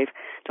rational drive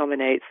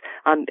dominates,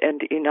 and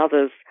in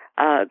others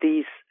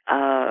these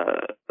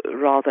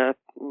rather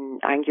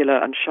angular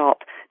and sharp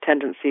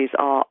tendencies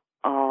are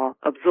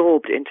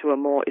absorbed into a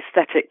more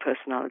aesthetic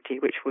personality,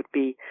 which would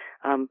be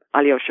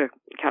Alyosha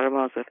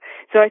Karamazov.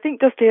 So I think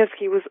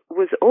Dostoevsky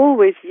was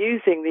always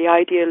using the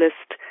idealist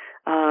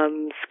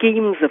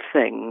schemes of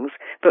things,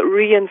 but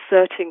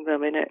reinserting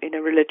them in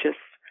a religious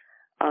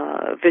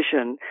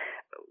vision,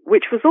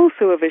 which was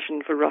also a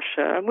vision for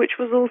Russia, and which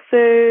was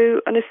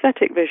also an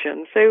aesthetic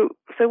vision.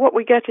 So what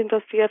we get in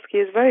Dostoevsky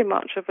is very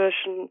much a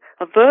version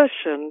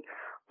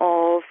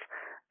of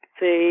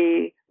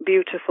the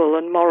beautiful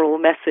and moral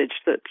message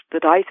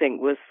that I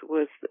think was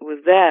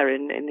there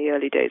in the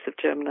early days of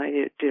German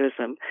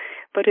idealism,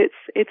 but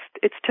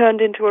it's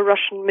turned into a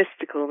Russian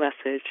mystical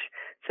message.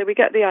 So we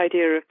get the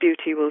idea of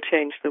beauty will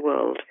change the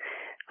world,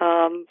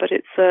 but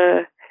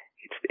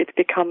it's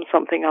become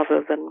something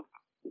other than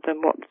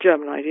what the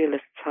German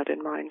idealists had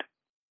in mind.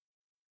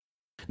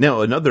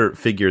 Now, another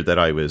figure that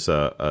I was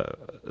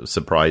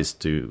surprised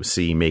to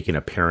see make an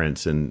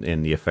appearance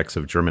in the effects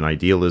of German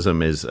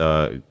idealism is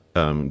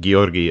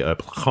Georgy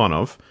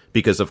Plekhanov,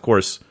 because, of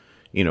course,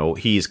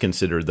 he's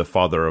considered the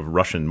father of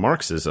Russian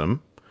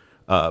Marxism.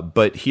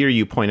 But here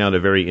you point out a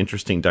very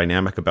interesting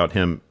dynamic about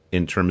him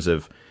in terms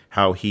of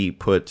how he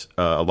put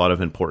a lot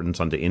of importance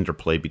on the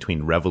interplay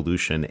between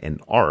revolution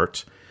and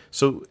art.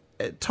 So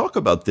talk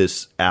about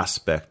this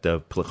aspect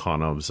of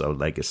Plekhanov's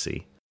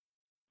legacy.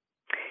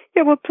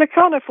 Yeah, well,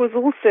 Plekhanov was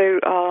also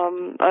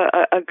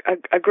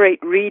a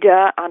great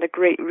reader and a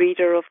great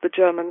reader of the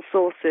German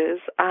sources,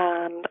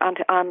 and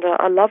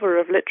a lover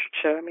of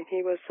literature. I mean,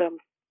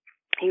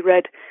 he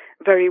read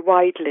very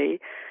widely,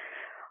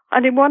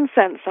 and in one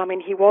sense, I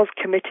mean, he was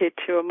committed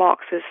to a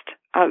Marxist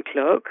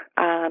outlook,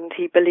 and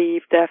he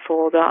believed,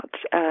 therefore, that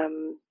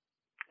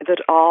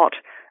art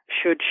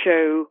should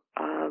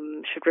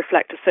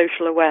reflect a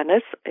social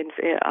awareness, and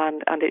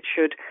it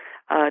should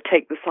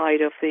take the side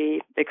of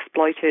the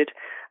exploited,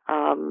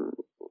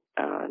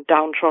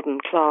 downtrodden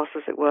class,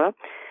 as it were.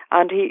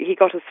 And he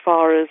got as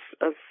far as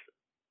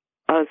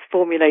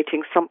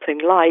formulating something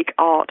like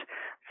art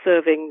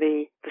serving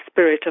the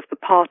spirit of the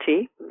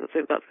party.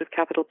 So that's with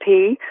capital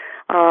P.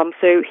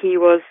 So he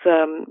was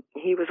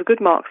a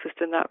good Marxist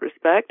in that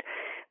respect.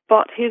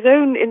 But his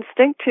own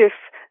instinctive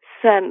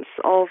sense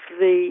of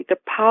the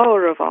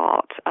power of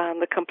art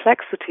and the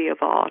complexity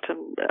of art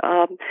and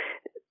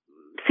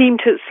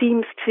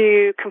seems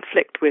to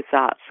conflict with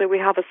that. So we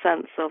have a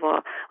sense of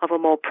a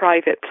more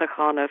private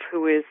Plekhanov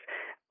who is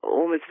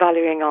almost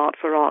valuing art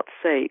for art's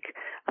sake.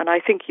 And I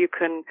think you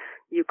can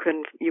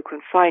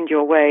find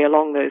your way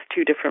along those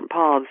two different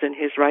paths in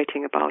his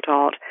writing about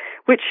art,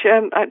 which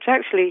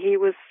actually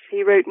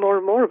he wrote more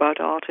and more about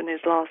art in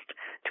his last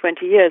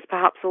 20 years,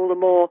 perhaps all the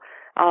more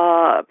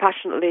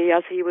passionately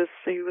as he was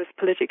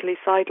politically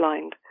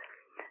sidelined.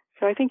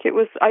 So I think it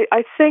was.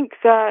 I think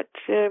that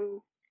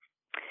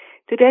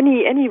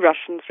any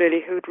Russians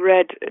really who'd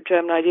read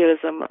German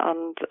idealism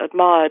and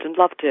admired and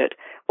loved it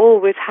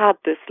always had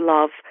this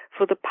love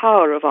for the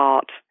power of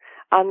art,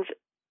 and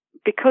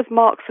because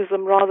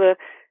Marxism rather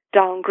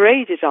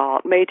downgraded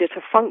art, made it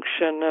a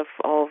function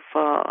of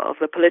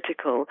the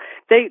political,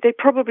 they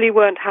probably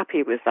weren't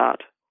happy with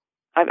that.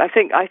 I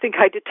think I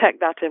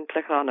detect that in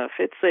Plekhanov.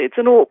 It's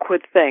an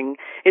awkward thing.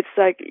 It's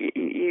like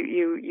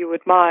you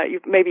admire.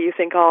 Maybe you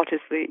think art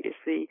is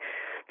the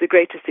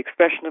greatest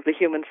expression of the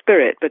human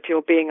spirit, but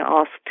you're being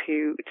asked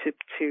to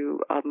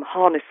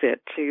harness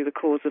it to the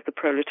cause of the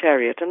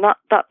proletariat, and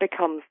that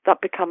becomes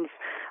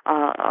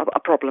a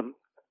problem.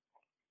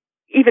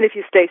 Even if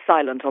you stay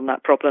silent on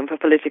that problem for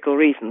political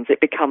reasons, it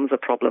becomes a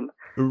problem.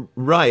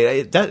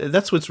 Right.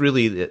 That's what's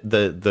really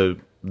the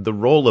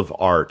role of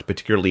art,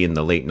 particularly in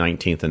the late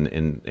 19th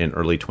and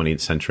early 20th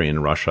century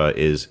in Russia,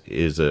 is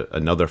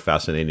another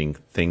fascinating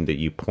thing that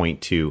you point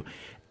to.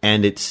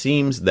 And it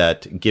seems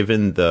that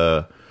given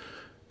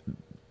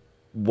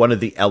one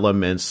of the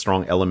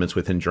strong elements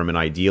within German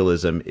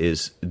idealism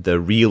is the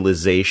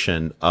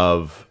realization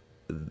of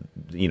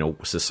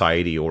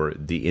society or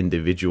the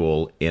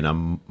individual in a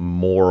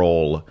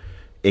moral,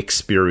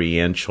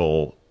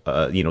 experiential,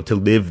 to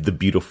live the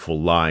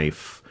beautiful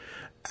life.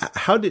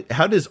 How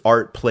does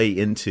art play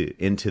into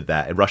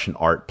that? Russian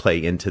art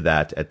play into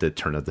that at the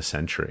turn of the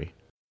century?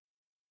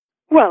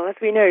 Well, as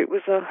we know, it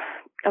was a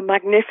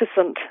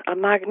magnificent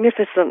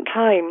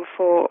time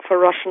for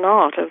Russian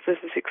art. There's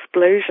this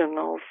explosion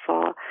of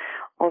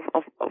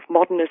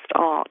modernist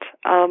art.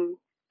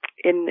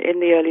 In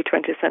the early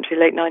 20th century,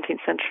 late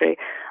 19th century,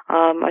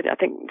 I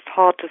think it's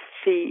hard to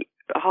see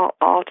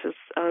art as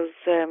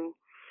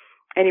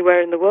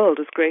anywhere in the world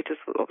as great as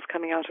what was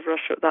coming out of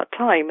Russia at that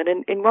time.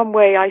 And in one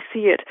way, I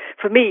see it,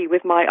 for me,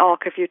 with my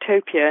Arc of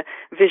Utopia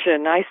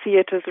vision, I see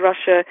it as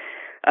Russia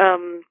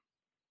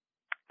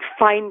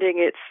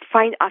finally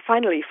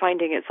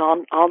finding its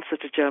answer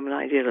to German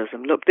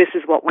idealism. Look, this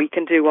is what we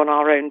can do on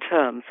our own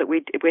terms. That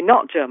we're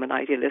not German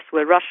idealists,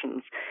 we're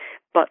Russians.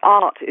 But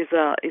art is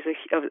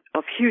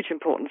of huge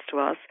importance to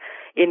us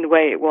in the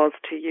way it was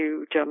to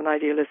you German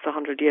idealists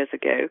 100 years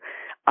ago.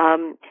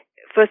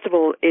 First of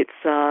all,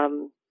 it's a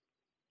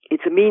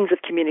means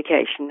of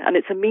communication, and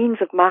it's a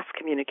means of mass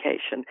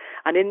communication.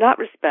 And in that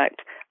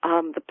respect,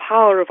 the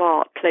power of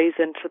art plays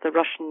into the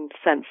Russian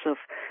sense of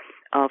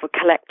a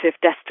collective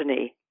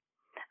destiny.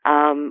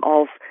 We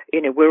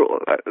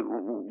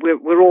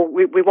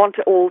want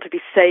it all to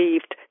be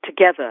saved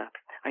together.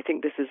 I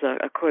think this is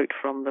a quote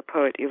from the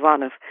poet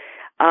Ivanov.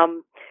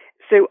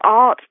 So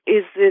art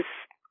is this,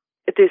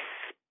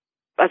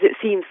 as it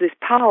seems, this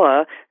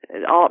power,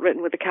 art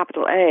written with a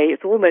capital A,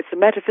 it's almost a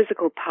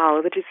metaphysical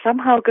power that is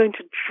somehow going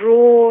to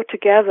draw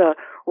together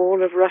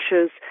all of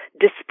Russia's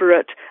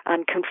disparate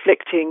and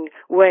conflicting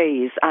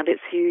ways and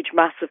its huge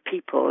mass of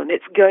people, and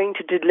it's going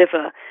to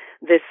deliver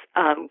this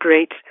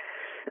great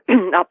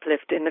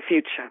uplift in the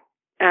future.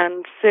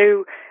 And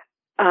so,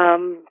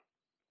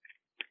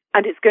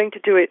 and it's going to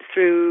do it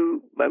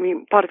through,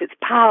 part of its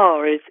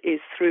power is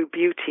through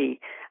beauty.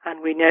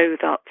 And we know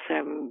that,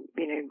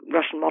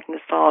 Russian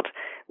modernist art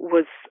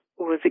was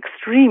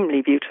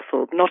extremely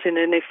beautiful, not in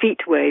an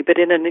effete way, but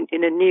in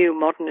a new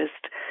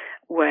modernist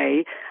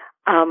way,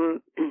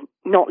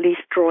 not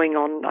least drawing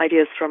on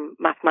ideas from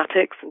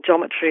mathematics and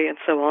geometry and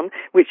so on,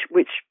 which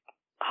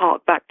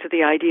hark back to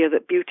the idea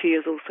that beauty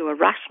is also a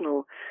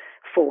rational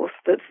force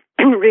that's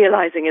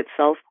realizing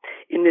itself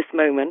in this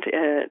moment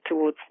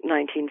towards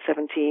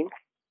 1917.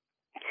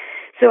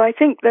 So I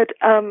think that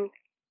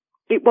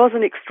it was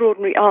an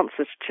extraordinary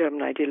answer to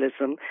German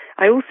idealism.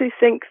 I also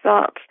think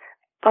that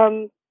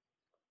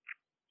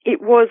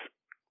it was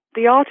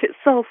the art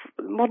itself,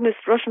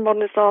 Russian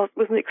modernist art,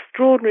 was an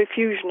extraordinary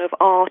fusion of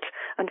art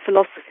and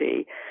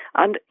philosophy.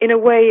 And in a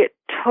way, it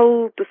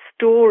told the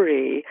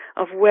story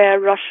of where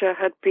Russia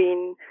had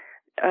been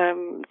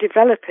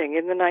developing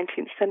in the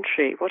 19th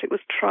century, what it was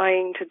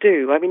trying to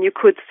do. You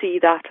could see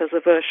that as a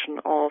version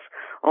of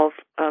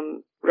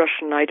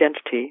Russian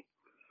identity.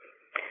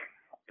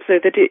 So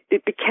that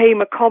it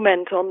became a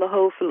comment on the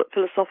whole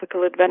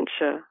philosophical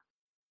adventure.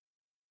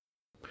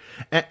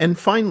 And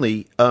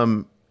finally,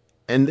 and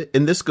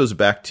this goes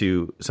back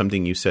to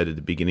something you said at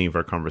the beginning of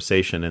our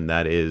conversation, and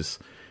that is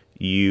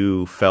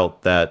you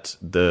felt that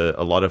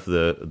a lot of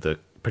the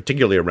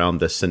particularly around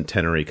the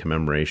centenary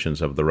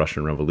commemorations of the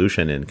Russian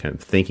Revolution and kind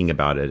of thinking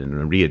about it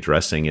and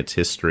readdressing its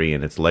history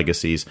and its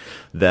legacies,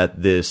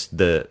 that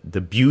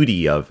the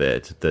beauty of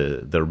it,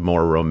 the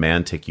more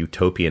romantic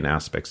utopian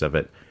aspects of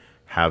it,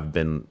 have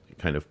been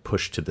kind of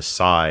pushed to the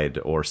side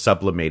or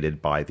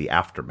sublimated by the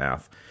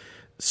aftermath.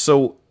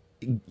 So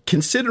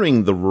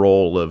considering the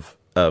role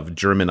of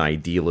German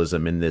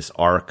idealism in this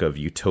arc of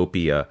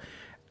utopia,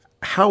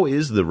 how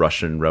is the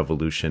Russian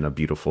Revolution a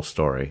beautiful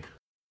story?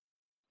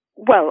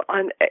 Well,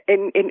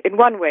 in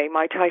one way,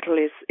 my title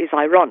is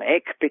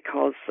ironic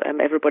because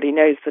everybody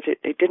knows that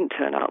it didn't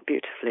turn out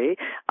beautifully.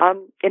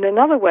 In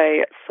another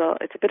way,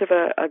 it's a bit of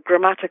a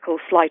grammatical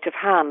sleight of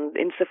hand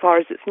insofar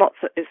as it's not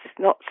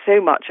so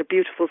much a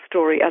beautiful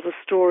story as a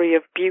story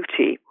of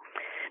beauty,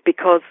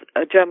 because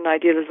German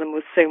idealism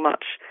was so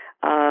much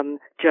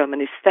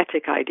German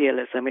aesthetic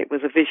idealism. It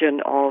was a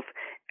vision of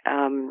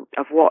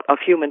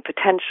human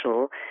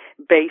potential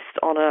based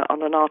on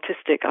an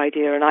artistic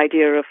idea, an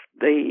idea of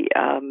the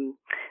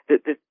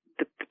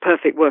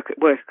perfect work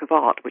of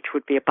art, which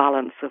would be a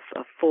balance of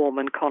form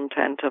and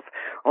content,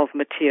 of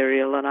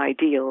material and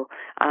ideal,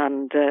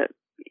 and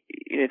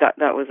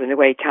that was in a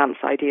way Kant's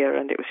idea,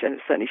 and it was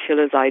certainly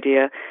Schiller's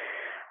idea,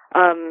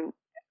 and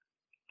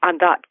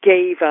that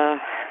gave a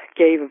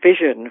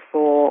vision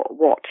for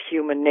what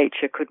human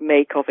nature could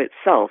make of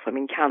itself. I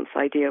mean, Kant's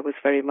idea was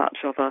very much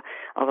of a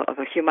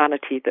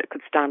humanity that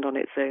could stand on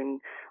its own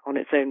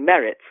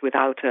merits,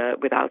 without a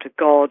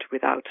god,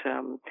 without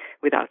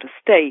a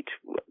state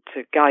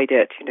to guide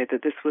it.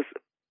 That this was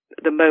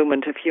the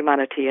moment of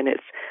humanity in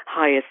its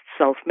highest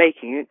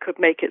self-making. It could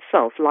make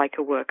itself like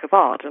a work of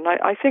art. And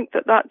I think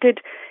that did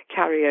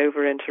carry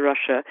over into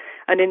Russia.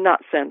 And in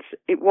that sense,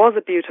 it was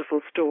a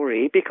beautiful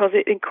story because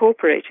it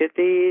incorporated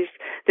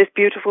this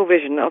beautiful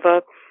vision of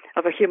a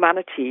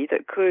humanity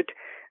that could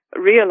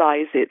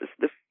realize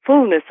the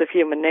fullness of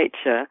human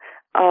nature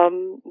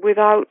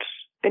without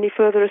any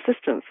further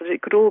assistance, that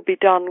it could all be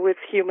done with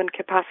human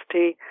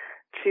capacity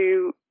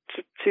to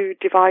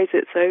devise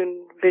its own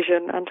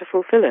vision and to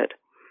fulfill it.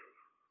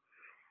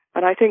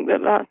 And I think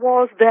that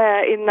was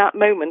there in that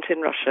moment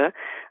in Russia,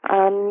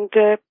 and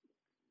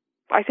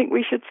I think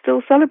we should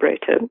still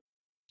celebrate it.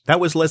 That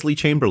was Leslie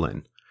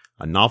Chamberlain,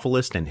 a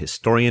novelist and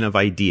historian of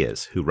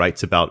ideas who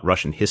writes about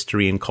Russian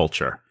history and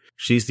culture.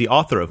 She's the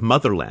author of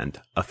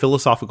Motherland, A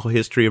Philosophical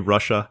History of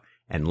Russia,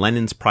 and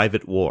Lenin's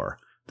Private War,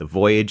 The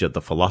Voyage of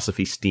the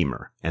Philosophy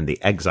Steamer and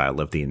the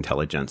Exile of the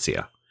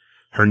Intelligentsia.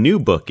 Her new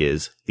book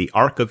is The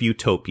Ark of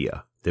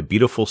Utopia, The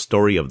Beautiful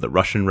Story of the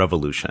Russian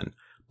Revolution,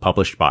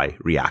 published by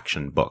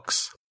Reaction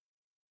Books.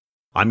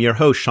 I'm your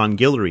host, Sean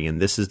Guillory, and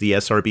this is the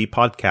SRB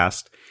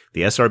Podcast.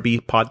 The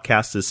SRB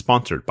Podcast is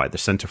sponsored by the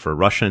Center for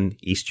Russian,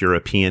 East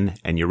European,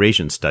 and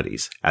Eurasian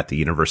Studies at the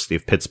University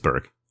of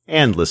Pittsburgh,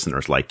 and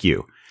listeners like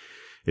you.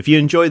 If you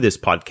enjoy this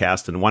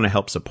podcast and want to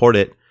help support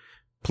it,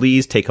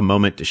 please take a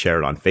moment to share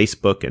it on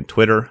Facebook and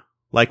Twitter,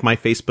 like my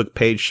Facebook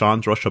page,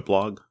 Sean's Russia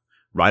Blog,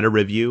 write a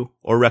review,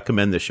 or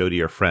recommend the show to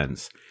your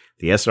friends.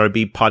 The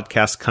SRB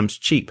Podcast comes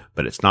cheap,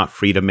 but it's not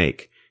free to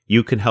make.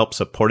 You can help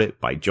support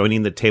it by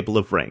joining the table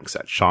of ranks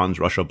at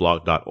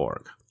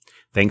seansrussiablog.org.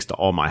 Thanks to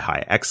all my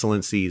high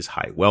excellencies,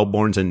 high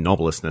wellborns, and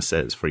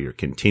noblestnesses for your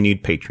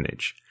continued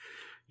patronage.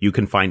 You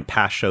can find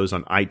past shows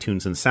on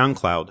iTunes and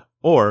SoundCloud,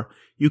 or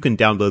you can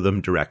download them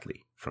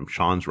directly from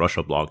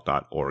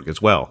seansrussiablog.org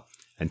as well.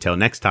 Until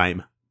next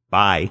time,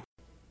 bye.